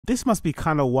This must be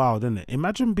kind of wild, isn't it?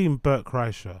 Imagine being Bert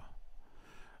Kreischer,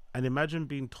 and imagine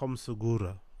being Tom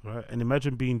Segura, right? And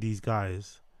imagine being these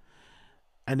guys,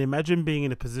 and imagine being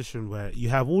in a position where you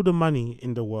have all the money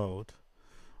in the world,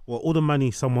 or all the money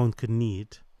someone could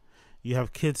need. You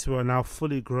have kids who are now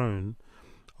fully grown,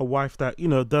 a wife that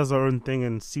does her own thing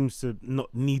and seems to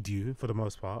not need you for the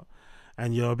most part,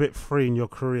 and you're a bit free in your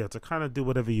career to kind of do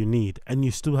whatever you need, and you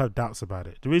still have doubts about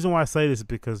it. The reason why I say this is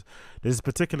because there's a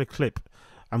particular clip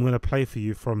I'm going to play for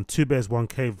you from Two Bears One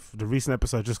Cave. The recent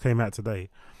episode just came out today.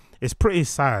 It's pretty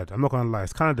sad, I'm not going to lie.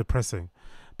 It's kind of depressing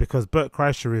because Bert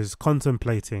Kreischer is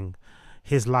contemplating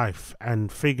his life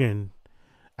and figuring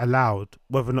aloud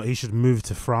whether or not he should move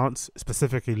to France,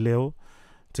 specifically Lille,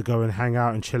 to go and hang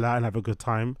out and chill out and have a good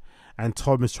time. And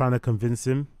Tom is trying to convince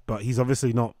him, but he's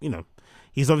obviously not,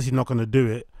 he's obviously not going to do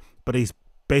it, but he's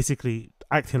basically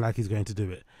acting like he's going to do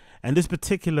it. And this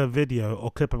particular video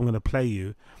or clip I'm going to play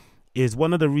you is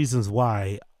one of the reasons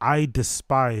why I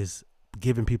despise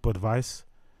giving people advice.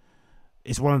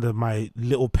 It's one of my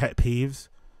little pet peeves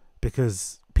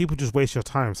because people just waste your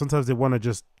time. Sometimes they want to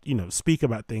just, speak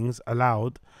about things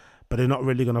aloud, but they're not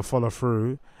really going to follow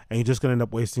through, and you're just going to end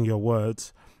up wasting your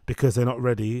words because they're not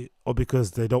ready or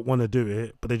because they don't want to do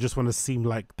it, but they just want to seem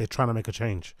like they're trying to make a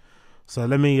change. So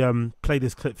let me play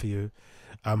this clip for you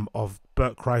of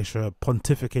Bert Kreischer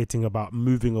pontificating about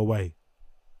moving away.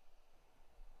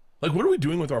 Like, what are we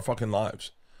doing with our fucking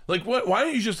lives? Like, what? Why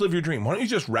don't you just live your dream? Why don't you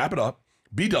just wrap it up,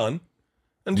 be done,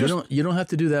 and just... You don't have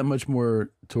to do that much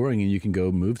more touring, and you can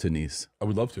go move to Nice. I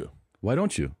would love to. Why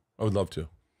don't you? I would love to.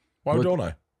 Why don't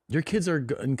I? Your kids are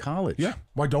in college. Yeah.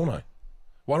 Why don't I?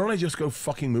 Why don't I just go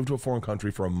fucking move to a foreign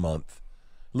country for a month?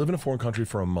 Live in a foreign country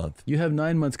for a month. You have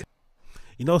 9 months.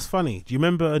 You know what's funny? Do you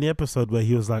remember in the episode where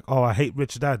he was like, "Oh, I hate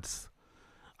rich dads.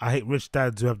 I hate rich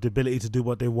dads who have the ability to do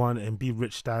what they want and be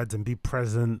rich dads and be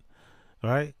present."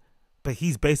 Right? But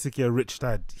he's basically a rich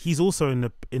dad. He's also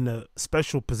in a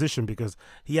special position because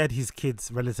he had his kids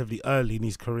relatively early in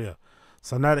his career.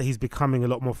 So now that he's becoming a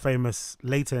lot more famous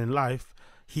later in life,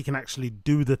 he can actually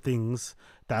do the things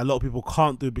that a lot of people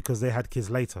can't do because they had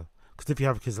kids later. Because if you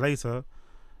have kids later,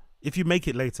 if you make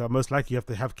it later, most likely you have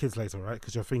to have kids later, right?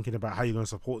 Because you're thinking about how you're going to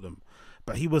support them.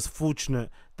 But he was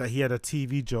fortunate that he had a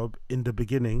TV job in the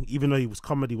beginning, even though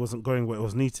comedy wasn't going where it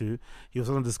was need to. He was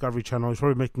on the Discovery Channel. He's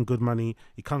probably making good money.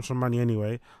 He comes from money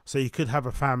anyway. So he could have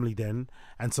a family then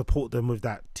and support them with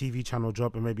that TV channel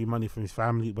job and maybe money from his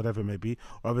family, whatever it may be,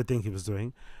 or other thing he was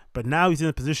doing. But now he's in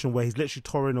a position where he's literally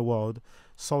touring the world,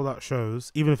 sold out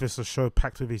shows. Even if it's a show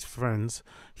packed with his friends,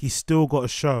 he's still got a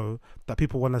show that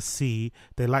people want to see.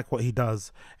 They like what he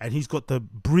does. And he's got the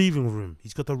breathing room.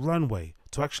 He's got the runway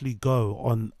to actually go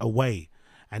on away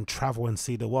and travel and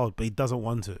see the world. But he doesn't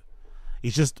want to.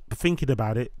 He's just thinking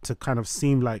about it to kind of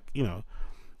seem like,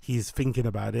 he's thinking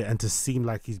about it and to seem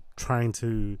like he's trying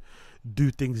to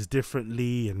do things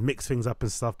differently and mix things up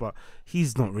and stuff, but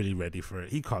he's not really ready for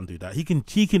it. He can't do that. He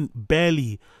can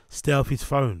barely stay off his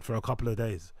phone for a couple of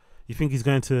days. You think he's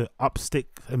going to up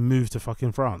stick and move to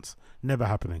fucking France? Never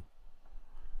happening.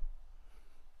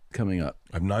 Coming up.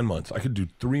 I have 9 months. I could do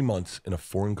 3 months in a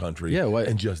foreign country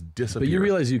and just disappear. But you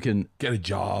realize you can get a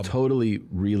job. Totally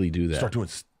really do that. Start doing...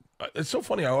 It's so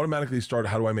funny. I automatically start,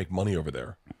 how do I make money over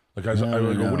there? Like I go,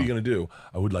 what are you going to do?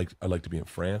 I'd like to be in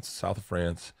France, south of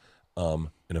France,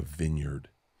 in a vineyard.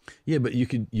 Yeah, but you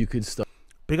could start.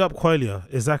 Big up Qualia,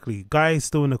 exactly. Guy is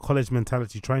still in a college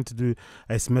mentality, trying to do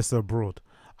a semester abroad.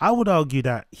 I would argue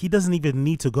that he doesn't even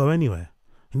need to go anywhere.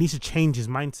 He needs to change his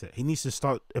mindset. He needs to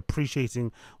start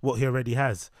appreciating what he already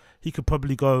has. He could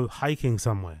probably go hiking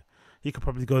somewhere. He could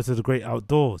probably go to the great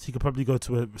outdoors. He could probably go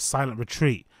to a silent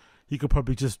retreat. He could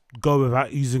probably just go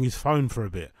without using his phone for a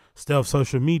bit, stay off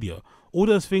social media. All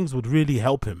those things would really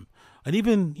help him. And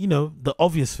even, the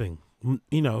obvious thing,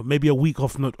 maybe a week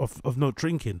of not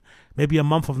drinking, maybe a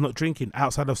month of not drinking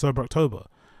outside of Sober October.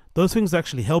 Those things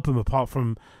actually help him apart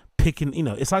from picking,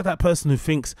 it's like that person who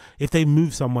thinks if they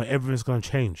move somewhere, everything's going to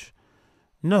change.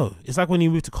 No, it's like when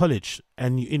you move to college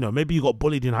and, maybe you got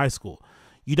bullied in high school.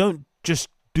 You don't just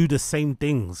do the same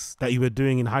things that you were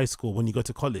doing in high school when you go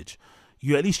to college.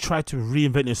 You at least try to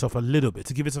reinvent yourself a little bit,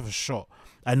 to give yourself a shot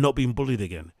and not being bullied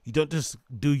again. You don't just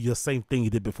do your same thing you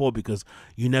did before because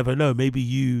you never know. Maybe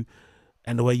you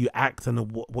and the way you act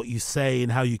and what you say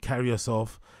and how you carry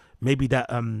yourself, maybe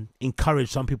that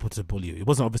encouraged some people to bully you. It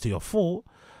wasn't obviously your fault,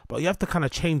 but you have to kind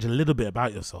of change a little bit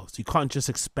about yourselves. You can't just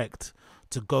expect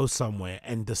to go somewhere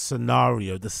and the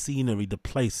scenario, the scenery, the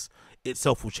place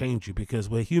itself will change you because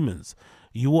we're humans.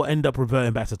 You will end up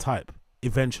reverting back to type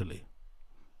eventually.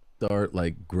 Start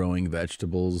like growing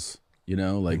vegetables, You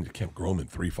know, like You can't grow them in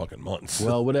 3 fucking months.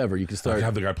 well, whatever. You can start.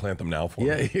 have the guy plant them now for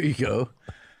Yeah, me. here you go.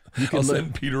 You can I'll learn.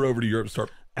 send Peter over to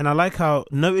Europe. And I like how,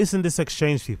 noticing this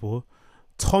exchange, people,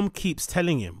 Tom keeps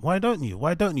telling him, why don't you?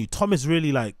 Why don't you? Tom is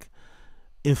really like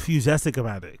enthusiastic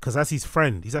about it because that's his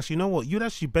friend. He's actually, you know what? You'd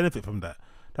actually benefit from that.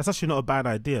 That's actually not a bad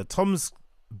idea. Tom's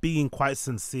being quite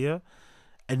sincere,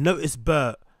 and notice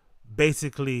Bert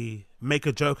basically make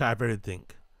a joke out of everything,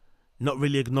 not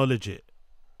really acknowledge it,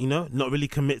 you know, not really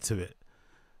commit to it.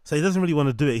 So he doesn't really want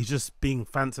to do it. He's just being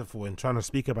fanciful and trying to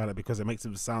speak about it because it makes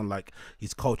him sound like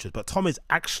he's cultured. But Tom is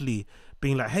actually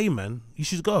being like, hey man, you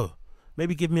should go.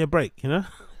 Maybe give me a break, you know?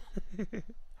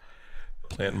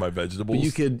 Planting my vegetables. But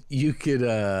you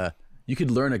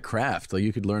could learn a craft. Like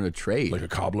you could learn a trade. Like a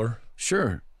cobbler?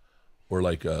 Sure. Or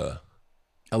like a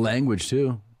language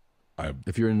too.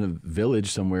 If you're in a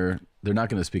village somewhere, they're not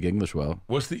going to speak English well.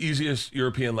 What's the easiest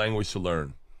European language to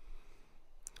learn?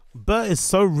 Bert is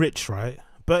so rich, right?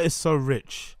 Bert is so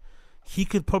rich. He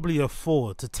could probably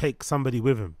afford to take somebody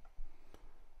with him.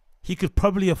 He could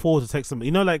probably afford to take somebody.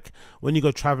 You know, like when you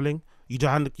go traveling, you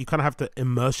kind of have to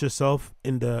immerse yourself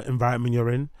in the environment you're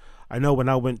in. I know when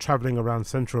I went traveling around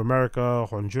Central America,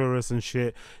 Honduras and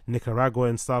shit, Nicaragua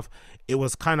and stuff, it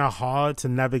was kind of hard to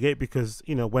navigate because,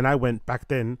 you know, when I went back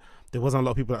then, there wasn't a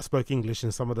lot of people that spoke English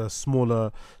in some of the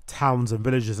smaller towns and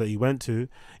villages that you went to,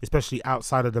 especially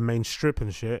outside of the main strip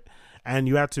and shit. And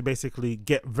you had to basically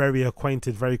get very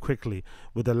acquainted very quickly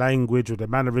with the language, with the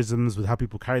mannerisms, with how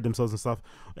people carry themselves and stuff.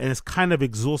 And it's kind of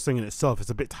exhausting in itself.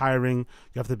 It's a bit tiring.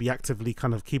 You have to be actively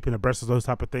kind of keeping abreast of those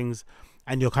type of things.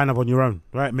 And you're kind of on your own,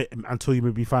 right? Until you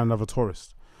maybe find another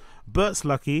tourist. Bert's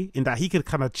lucky in that he could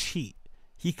kind of cheat.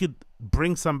 He could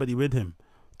bring somebody with him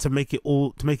to make it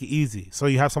easy. So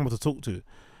you have someone to talk to.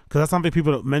 Because that's something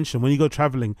people don't mention. When you go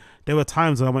traveling, there were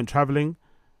times when I went traveling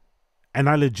and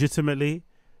I legitimately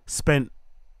spent,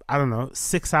 I don't know,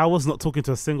 6 hours not talking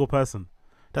to a single person.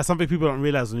 That's something people don't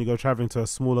realize when you go traveling to a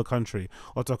smaller country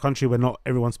or to a country where not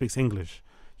everyone speaks English.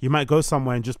 You might go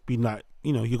somewhere and just be like,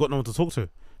 you know, you got no one to talk to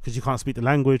because you can't speak the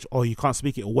language or you can't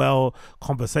speak it well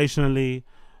conversationally.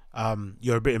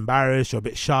 You're a bit embarrassed, you're a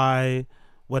bit shy,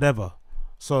 whatever.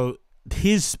 So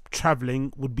his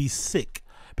traveling would be sick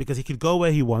because he could go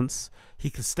where he wants. He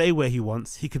could stay where he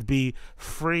wants. He could be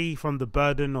free from the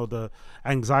burden or the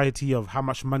anxiety of how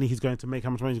much money he's going to make, how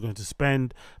much money he's going to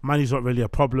spend. Money's not really a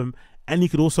problem. And he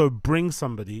could also bring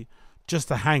somebody just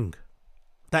to hang.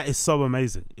 That is so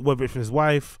amazing. Whether it's his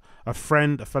wife, a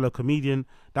friend, a fellow comedian,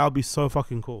 that would be so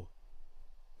fucking cool.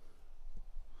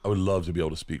 I would love to be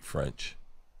able to speak French.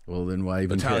 Well, then why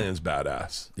even Italian's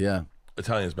badass. Yeah.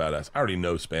 Italian's badass. I already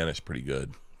know Spanish pretty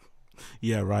good.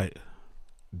 Yeah, right.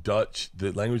 Dutch,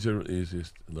 the language that is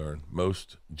easiest to learn.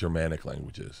 Most Germanic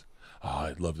languages. Oh,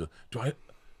 I'd love to.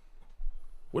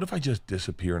 What if I just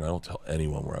disappear and I don't tell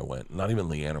anyone where I went? Not even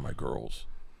Leanne or my girls.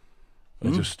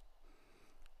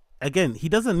 Again, he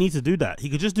doesn't need to do that. He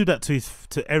could just do that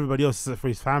to everybody else except for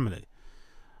his family.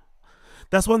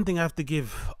 That's one thing I have to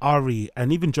give Ari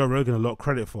and even Joe Rogan a lot of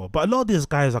credit for. But a lot of these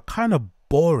guys are kind of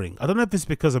boring. I don't know if it's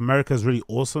because America's really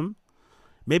awesome.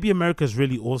 Maybe America's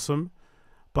really awesome.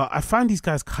 But I find these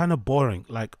guys kind of boring.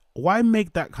 Like, why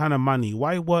make that kind of money?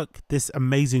 Why work this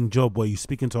amazing job where you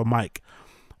speak into a mic,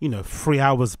 3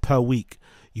 hours per week?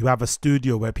 You have a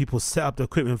studio where people set up the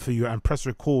equipment for you and press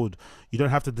record. You don't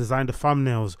have to design the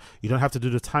thumbnails. You don't have to do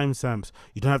the timestamps.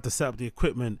 You don't have to set up the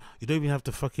equipment. You don't even have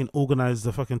to fucking organize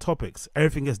the fucking topics.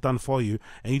 Everything gets done for you.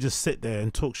 And you just sit there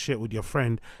and talk shit with your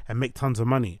friend and make tons of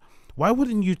money. Why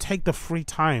wouldn't you take the free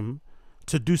time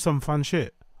to do some fun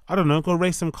shit? I don't know, go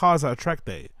race some cars at a track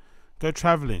day. Go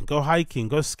traveling, go hiking,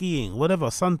 go skiing, whatever,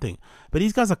 something. But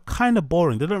these guys are kind of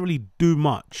boring. They don't really do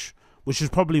much, which is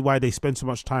probably why they spend so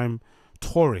much time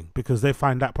touring, because they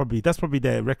find that's probably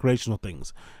their recreational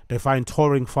things. They find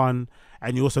touring fun,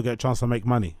 and you also get a chance to make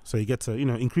money. So you get to,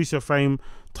 increase your fame,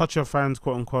 touch your fans,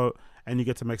 quote unquote, and you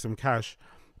get to make some cash.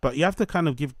 But you have to kind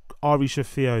of give Ari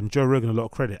Shaffir and Joe Rogan a lot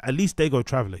of credit. At least they go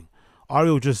traveling. Ari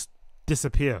will just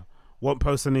disappear, won't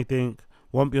post anything,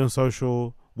 won't be on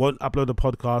social, won't upload a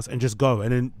podcast, and just go.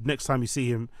 And then next time you see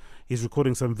him, he's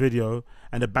recording some video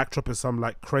and the backdrop is some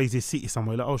like crazy city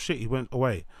somewhere. Like, oh shit, he went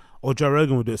away. Or Joe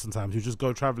Rogan will do it sometimes. You just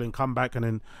go traveling, come back, and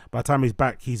then by the time he's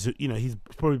back, he's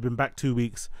probably been back 2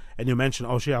 weeks, and you mention,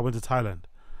 oh shit, I went to Thailand.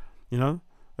 The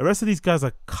rest of these guys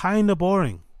are kind of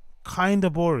boring,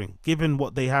 given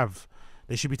what they have.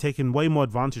 They should be taking way more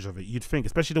advantage of it, you'd think,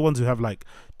 especially the ones who have like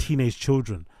teenage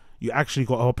children. You actually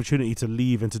got an opportunity to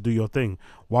leave and to do your thing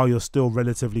while you're still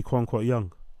relatively quote unquote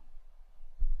young.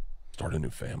 Start a new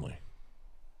family.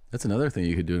 That's another thing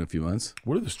you could do in a few months.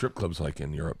 What are the strip clubs like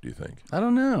in Europe, do you think? I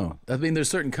don't know. I mean, there's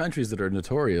certain countries that are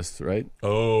notorious, right?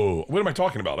 Oh, what am I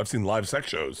talking about? I've seen live sex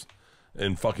shows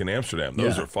in fucking Amsterdam.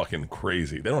 Those Yeah. are fucking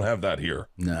crazy. They don't have that here.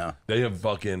 No. They have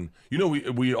fucking, you know,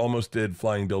 we almost did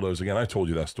flying dildos again. I told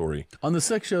you that story. On the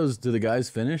sex shows, do the guys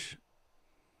finish?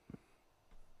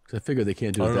 'Cause I figure they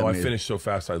can't do I it don't that know. I many. finished so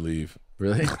fast I leave.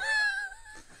 Really?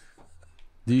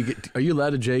 Are you allowed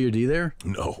to J or D there?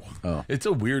 No. Oh. It's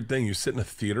a weird thing. You sit in a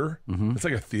theater. It's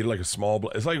like a theater, like a small,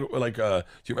 it's like do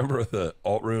you remember the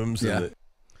alt rooms? Yeah. And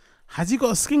Has he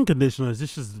got a skin condition or is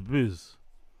this just booze?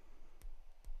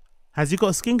 Has he got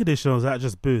a skin condition or is that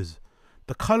just booze?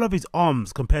 The colour of his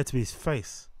arms compared to his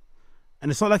face.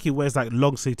 And it's not like he wears like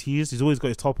long sleeve tees. He's always got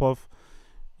his top off,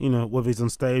 you know, whether he's on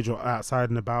stage or outside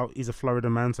and about. He's a Florida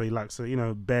man, so he likes to, you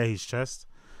know, bare his chest.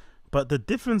 But the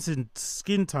difference in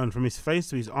skin tone from his face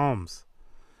to his arms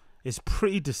is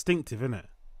pretty distinctive, isn't it?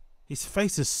 His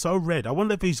face is so red. I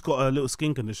wonder if he's got a little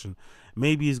skin condition.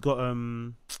 Maybe he's got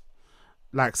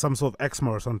like some sort of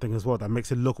eczema or something as well that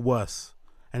makes it look worse.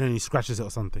 And then he scratches it or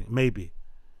something. Maybe.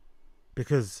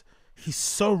 Because he's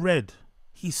so red.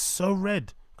 He's so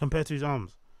red compared to his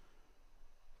arms.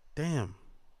 Damn.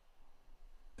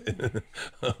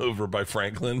 over by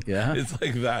Franklin. Yeah. It's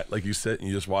like that. Like you sit and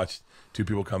you just watch two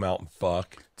people come out and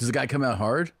fuck. Does the guy come out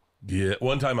hard? Yeah.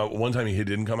 One time he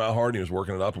didn't come out hard and he was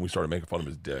working it up and we started making fun of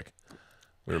his dick.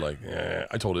 We were like, yeah,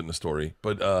 I told it in the story.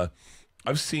 But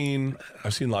I've seen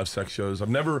live sex shows. I've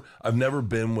never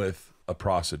been with a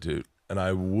prostitute, and I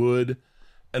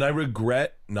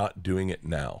regret not doing it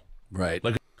now. Right.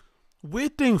 Like,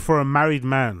 Weird thing for a married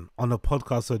man on a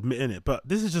podcast admitting it, but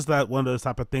this is just like one of those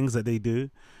type of things that they do.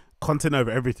 Content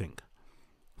over everything.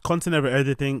 Content over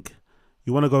everything.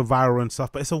 You want to go viral and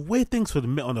stuff, but it's a weird thing to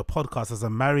admit on a podcast as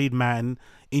a married man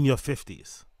in your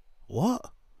 50s.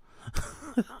 What?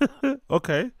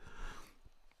 Okay.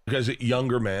 as a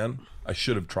younger man, I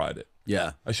should have tried it.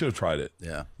 Yeah. I should have tried it.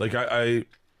 Yeah. Like I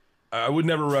would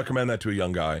never recommend that to a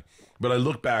young guy, but I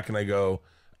look back and I go,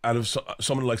 out of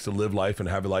someone who likes to live life and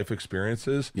have life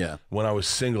experiences. Yeah. When I was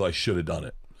single, I should have done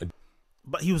it.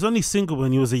 But he was only single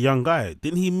when he was a young guy.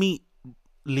 Didn't he meet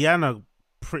Liana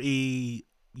pretty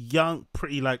young,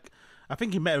 I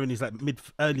think he met her in his like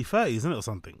early 30s, isn't it, or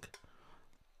something?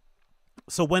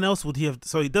 So when else would he have,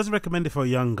 so he doesn't recommend it for a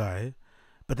young guy,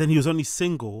 but then he was only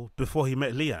single before he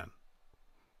met Leanne.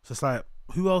 So it's like,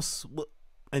 who else?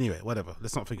 Anyway, whatever.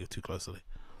 Let's not think it too closely.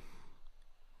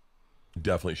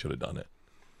 Definitely should have done it.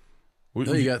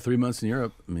 No, you got 3 months in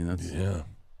Europe. I mean, that's... Yeah.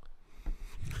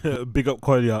 Big up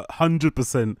Collier,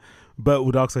 100%. Bert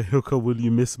would ask a hooker, will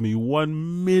you miss me?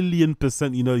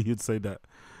 1,000,000%, you know he'd say that.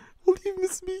 Will you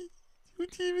miss me?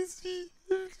 Would you miss me?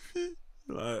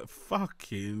 Like,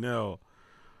 fucking hell.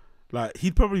 Like,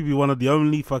 he'd probably be one of the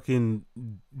only fucking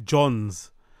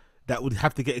Johns that would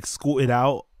have to get escorted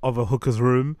out of a hooker's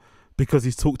room because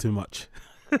he's talked too much.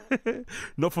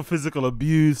 Not for physical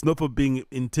abuse, not for being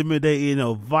intimidating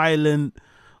or violent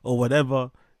or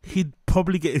whatever. He'd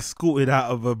probably get escorted out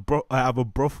of a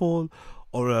brothel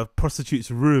or a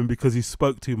prostitute's room because he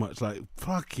spoke too much. Like,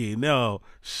 fucking hell,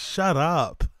 shut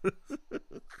up.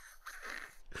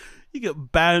 You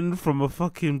get banned from a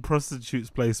fucking prostitute's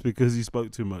place because you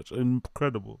spoke too much.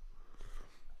 Incredible.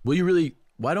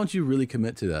 Why don't you really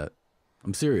commit to that?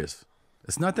 I'm serious.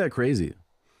 It's not that crazy.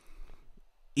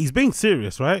 He's being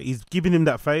serious, right? He's giving him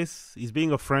that face. He's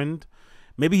being a friend.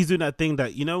 Maybe he's doing that thing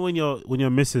that, you know, when your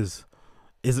missus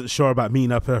isn't sure about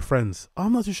meeting up her friends. Oh,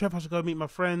 I'm not too sure if I should go meet my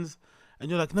friends. And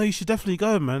you're like, no, you should definitely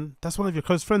go, man. That's one of your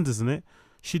close friends, isn't it?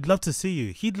 She'd love to see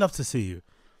you. He'd love to see you.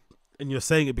 And you're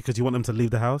saying it because you want them to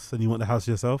leave the house and you want the house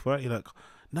yourself, right? You're like,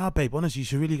 nah, babe, honestly, you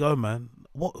should really go, man.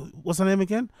 What's her name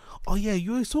again? Oh, yeah,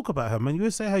 you always talk about her, man. You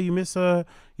always say how you miss her.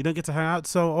 You don't get to hang out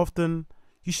so often.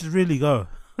 You should really go.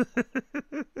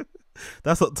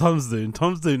 That's what Tom's doing.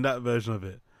 Tom's doing that version of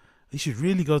it. You should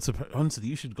really go to, honestly,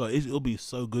 you should go. It'll be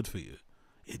so good for you.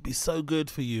 It'd be so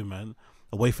good for you, man.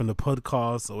 Away from the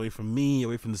podcast, away from me,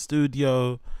 away from the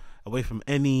studio, away from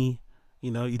any,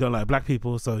 you know, you don't like black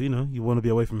people, so, you know, you want to be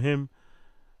away from him.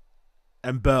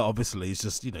 And Bert, obviously, is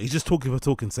just, you know, he's just talking for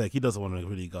talking's sake. He doesn't want to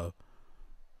really go.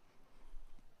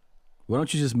 Why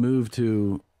don't you just move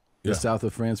to the south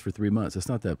of France for 3 months? It's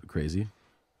not that crazy.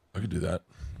 I could do that.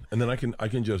 And then I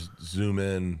can just zoom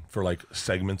in for like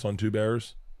segments on Two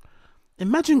Bears.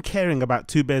 Imagine caring about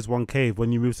Two Bears, One Cave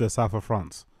when you move to the south of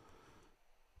France.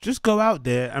 Just go out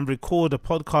there and record a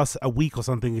podcast a week or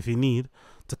something if you need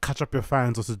to catch up your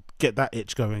fans or to get that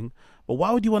itch going. But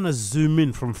why would you want to zoom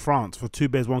in from France for Two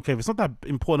Bears, One Cave? It's not that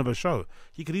important of a show.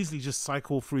 He could easily just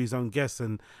cycle through his own guests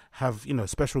and have, you know,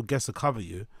 special guests to cover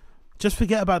you. Just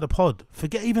forget about the pod.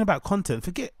 Forget even about content.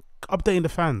 Forget updating the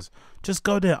fans. Just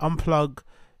go there, unplug,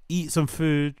 eat some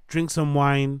food, drink some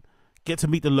wine, get to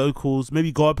meet the locals,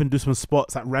 maybe go up and do some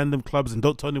spots at random clubs and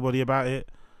don't tell anybody about it.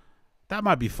 That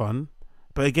might be fun.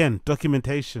 But again,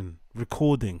 documentation,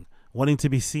 recording, wanting to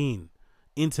be seen,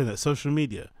 internet, social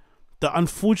media. The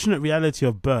unfortunate reality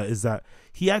of Bert is that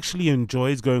he actually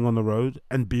enjoys going on the road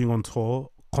and being on tour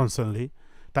constantly.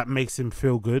 That makes him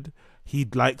feel good. He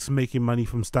likes making money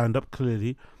from stand-up,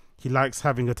 clearly. He likes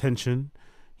having attention.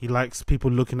 He likes people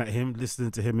looking at him,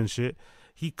 listening to him and shit.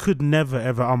 He could never,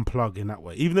 ever unplug in that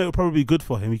way. Even though it would probably be good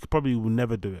for him, he probably will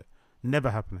never do it.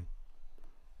 Never happening.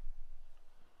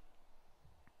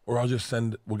 Or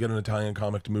we'll get an Italian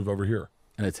comic to move over here.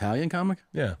 An Italian comic?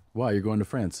 Yeah. Why? You're going to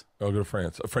France? I'll go to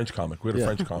France. A French comic. We had a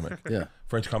French comic. Yeah.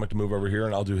 French comic to move over here,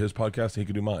 and I'll do his podcast, and he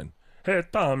can do mine. Hey,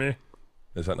 Tommy.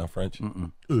 Is that not French?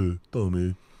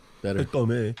 Tommy. Better. Hey,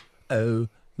 Tommy. Oh,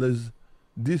 les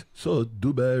 10 so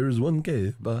 2 bears 1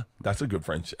 kebab. That's a good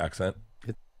French accent.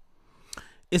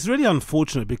 It's really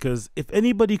unfortunate because if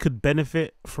anybody could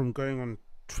benefit from going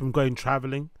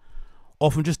traveling,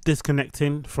 or from just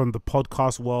disconnecting from the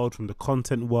podcast world, from the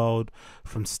content world,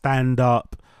 from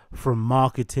stand-up, from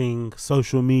marketing,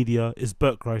 social media, is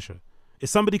Bert Kreischer. If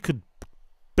somebody could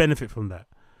benefit from that,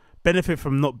 benefit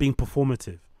from not being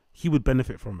performative, he would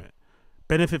benefit from it.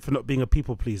 Benefit from not being a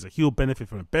people pleaser, he'll benefit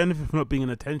from it. Benefit from not being an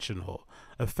attention whore,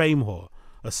 a fame whore,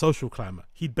 a social climber,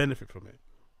 he'd benefit from it.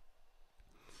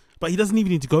 But he doesn't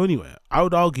even need to go anywhere. I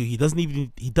would argue he doesn't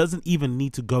even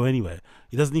need to go anywhere.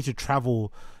 He doesn't need to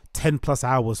travel 10 plus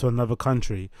hours to another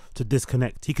country to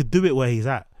disconnect. He could do it where he's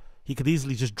at. He could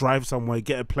easily just drive somewhere,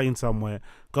 get a plane somewhere,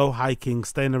 go hiking,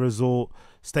 stay in a resort,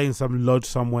 stay in some lodge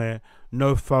somewhere,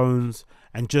 no phones,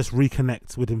 and just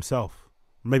reconnect with himself.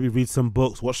 Maybe read some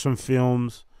books, watch some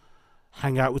films,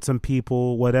 hang out with some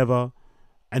people, whatever,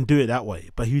 and do it that way.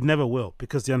 But he never will,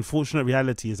 because the unfortunate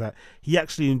reality is that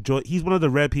he's one of the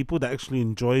rare people that actually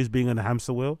enjoys being on a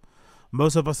hamster wheel.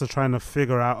 Most of us are trying to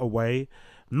figure out a way,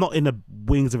 not in a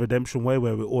Wings of Redemption way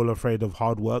where we're all afraid of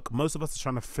hard work. Most of us are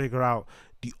trying to figure out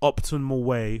the optimal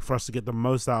way for us to get the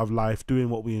most out of life doing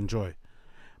what we enjoy.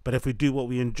 But if we do what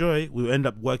we enjoy, we'll end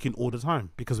up working all the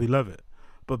time because we love it.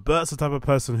 But Bert's the type of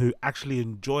person who actually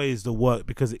enjoys the work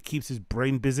because it keeps his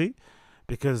brain busy.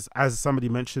 Because as somebody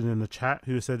mentioned in the chat,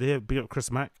 who said here, big up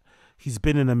Chris Mack, he's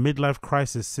been in a midlife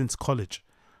crisis since college.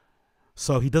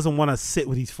 So he doesn't want to sit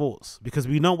with his thoughts, because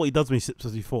we know what he does when he sits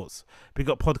with his thoughts. Big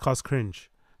up Podcast Cringe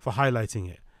for highlighting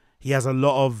it. He has a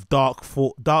lot of dark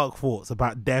thoughts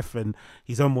about death and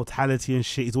his own mortality and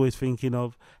shit. He's always thinking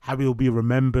of how he will be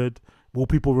remembered. Will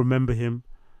people remember him?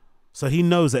 So he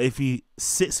knows that if he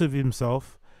sits with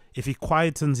himself, if he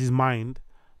quietens his mind,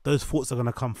 those thoughts are going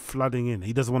to come flooding in.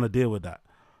 He doesn't want to deal with that.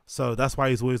 So that's why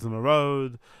he's always on the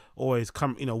road, always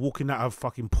walking out of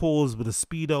fucking pools with a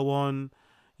Speedo on,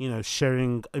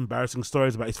 sharing embarrassing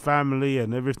stories about his family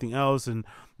and everything else, and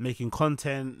making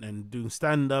content and doing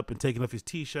stand-up and taking off his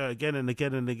t-shirt again and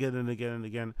again and again and again and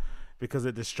again, because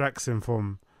it distracts him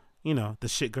from, the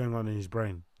shit going on in his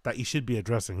brain that he should be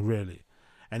addressing, really.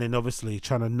 And then obviously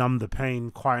trying to numb the pain,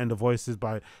 quieten the voices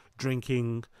by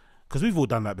drinking, because we've all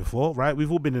done that before, right? We've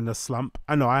all been in a slump.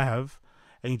 I know I have.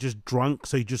 And you're just drunk,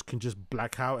 so you just can just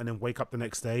black out and then wake up the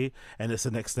next day, and it's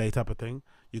the next day type of thing.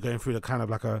 You're going through the kind of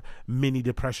like a mini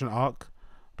depression arc.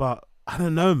 But I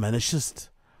don't know, man. It's just,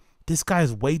 this guy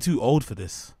is way too old for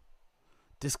this.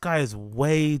 This guy is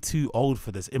way too old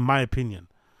for this, in my opinion.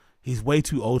 He's way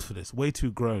too old for this, way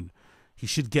too grown. He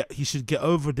should get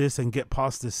over this and get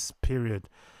past this period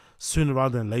sooner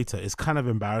rather than later. It's kind of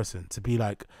embarrassing to be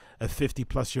like a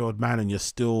 50-plus-year-old man and you're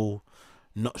still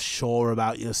not sure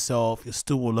about yourself. You're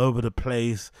still all over the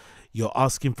place. You're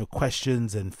asking for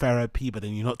questions and therapy, but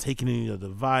then you're not taking any of the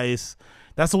advice.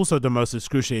 That's also the most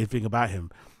excruciating thing about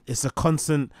him. It's a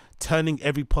constant turning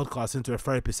every podcast into a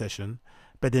therapy session,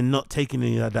 but then not taking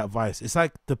any of that advice. It's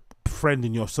like the friend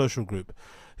in your social group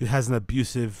who has an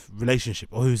abusive relationship,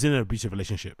 or who's in an abusive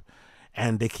relationship,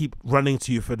 and they keep running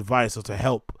to you for advice or to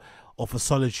help or for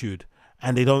solitude,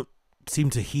 and they don't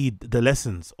seem to heed the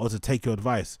lessons or to take your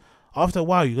advice. After a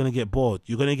while, you're going to get bored.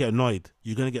 You're going to get annoyed.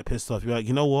 You're going to get pissed off. You're like,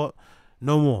 you know what?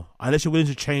 No more. Unless you're willing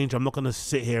to change, I'm not going to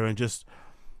sit here and just,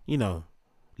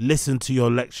 listen to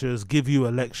your lectures, give you a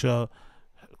lecture,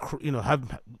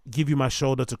 give you my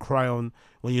shoulder to cry on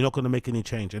when you're not going to make any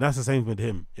change. And that's the same with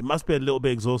him. It must be a little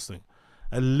bit exhausting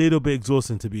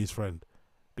to be his friend,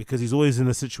 because he's always in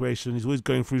a situation, he's always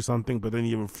going through something, but then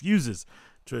he refuses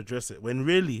to address it. When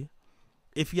really,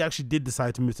 if he actually did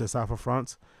decide to move to the south of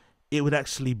France, it would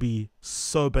actually be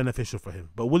so beneficial for him.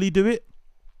 But will he do it?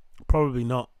 Probably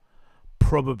not.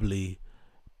 Probably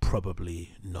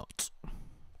probably not.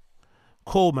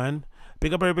 Cool, man.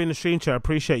 Big up everybody in the stream chat.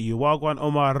 Appreciate you. Wagwan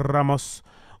Omar Ramos.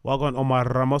 Wagwan Omar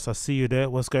Ramos. I see you there.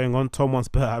 What's going on? Tom wants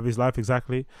Bert out of his life.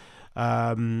 Exactly.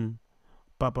 Big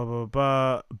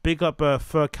up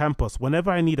Fur Campus.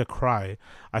 Whenever I need a cry,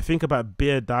 I think about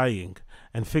beer dying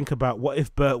and think about what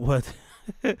if Bert were.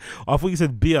 I thought you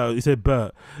said beer. You said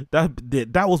Bert.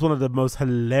 That was one of the most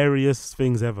hilarious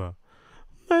things ever.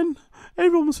 Man,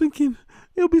 everyone was thinking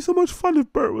it would be so much fun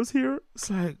if Bert was here. It's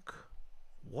like,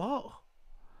 what?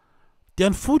 The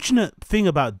unfortunate thing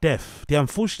about death, and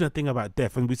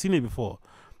we've seen it before,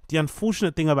 the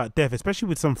unfortunate thing about death, especially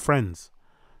with some friends,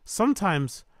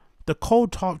 sometimes the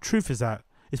cold hard truth is that,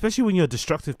 especially when you're a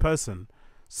destructive person,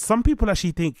 some people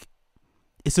actually think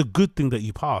it's a good thing that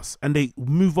you pass and they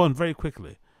move on very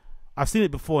quickly. I've seen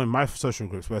it before in my social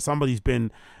groups where somebody's been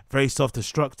very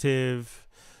self-destructive,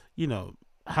 you know,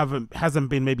 hasn't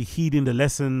been maybe heeding the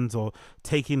lessons or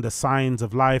taking the signs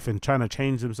of life and trying to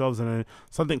change themselves, and then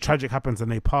something tragic happens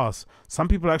and they pass. Some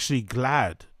people are actually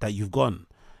glad that you've gone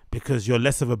because you're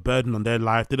less of a burden on their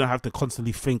life. They don't have to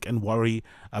constantly think and worry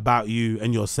about you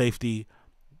and your safety.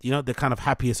 You know, they're kind of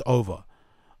happy it's over.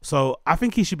 So I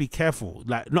think he should be careful.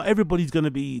 Like, not everybody's going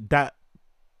to be that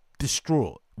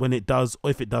distraught when it does,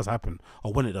 or if it does happen,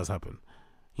 or when it does happen.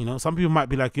 You know, some people might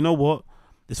be like, you know what,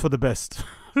 it's for the best.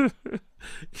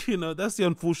 You know, that's the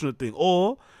unfortunate thing.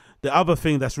 Or the other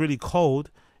thing that's really cold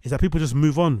is that people just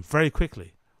move on very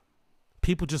quickly.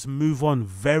 People just move on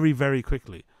very, very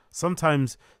quickly.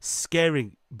 Sometimes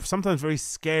very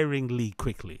scaringly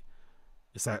quickly.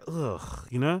 It's like, ugh,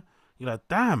 you know? You're like,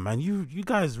 damn, man, you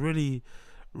guys really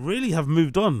have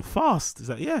moved on fast. It's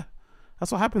like, yeah,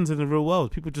 that's what happens in the real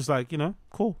world. People just like, you know,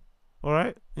 cool. All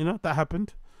right. You know, that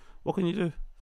happened. What can you do?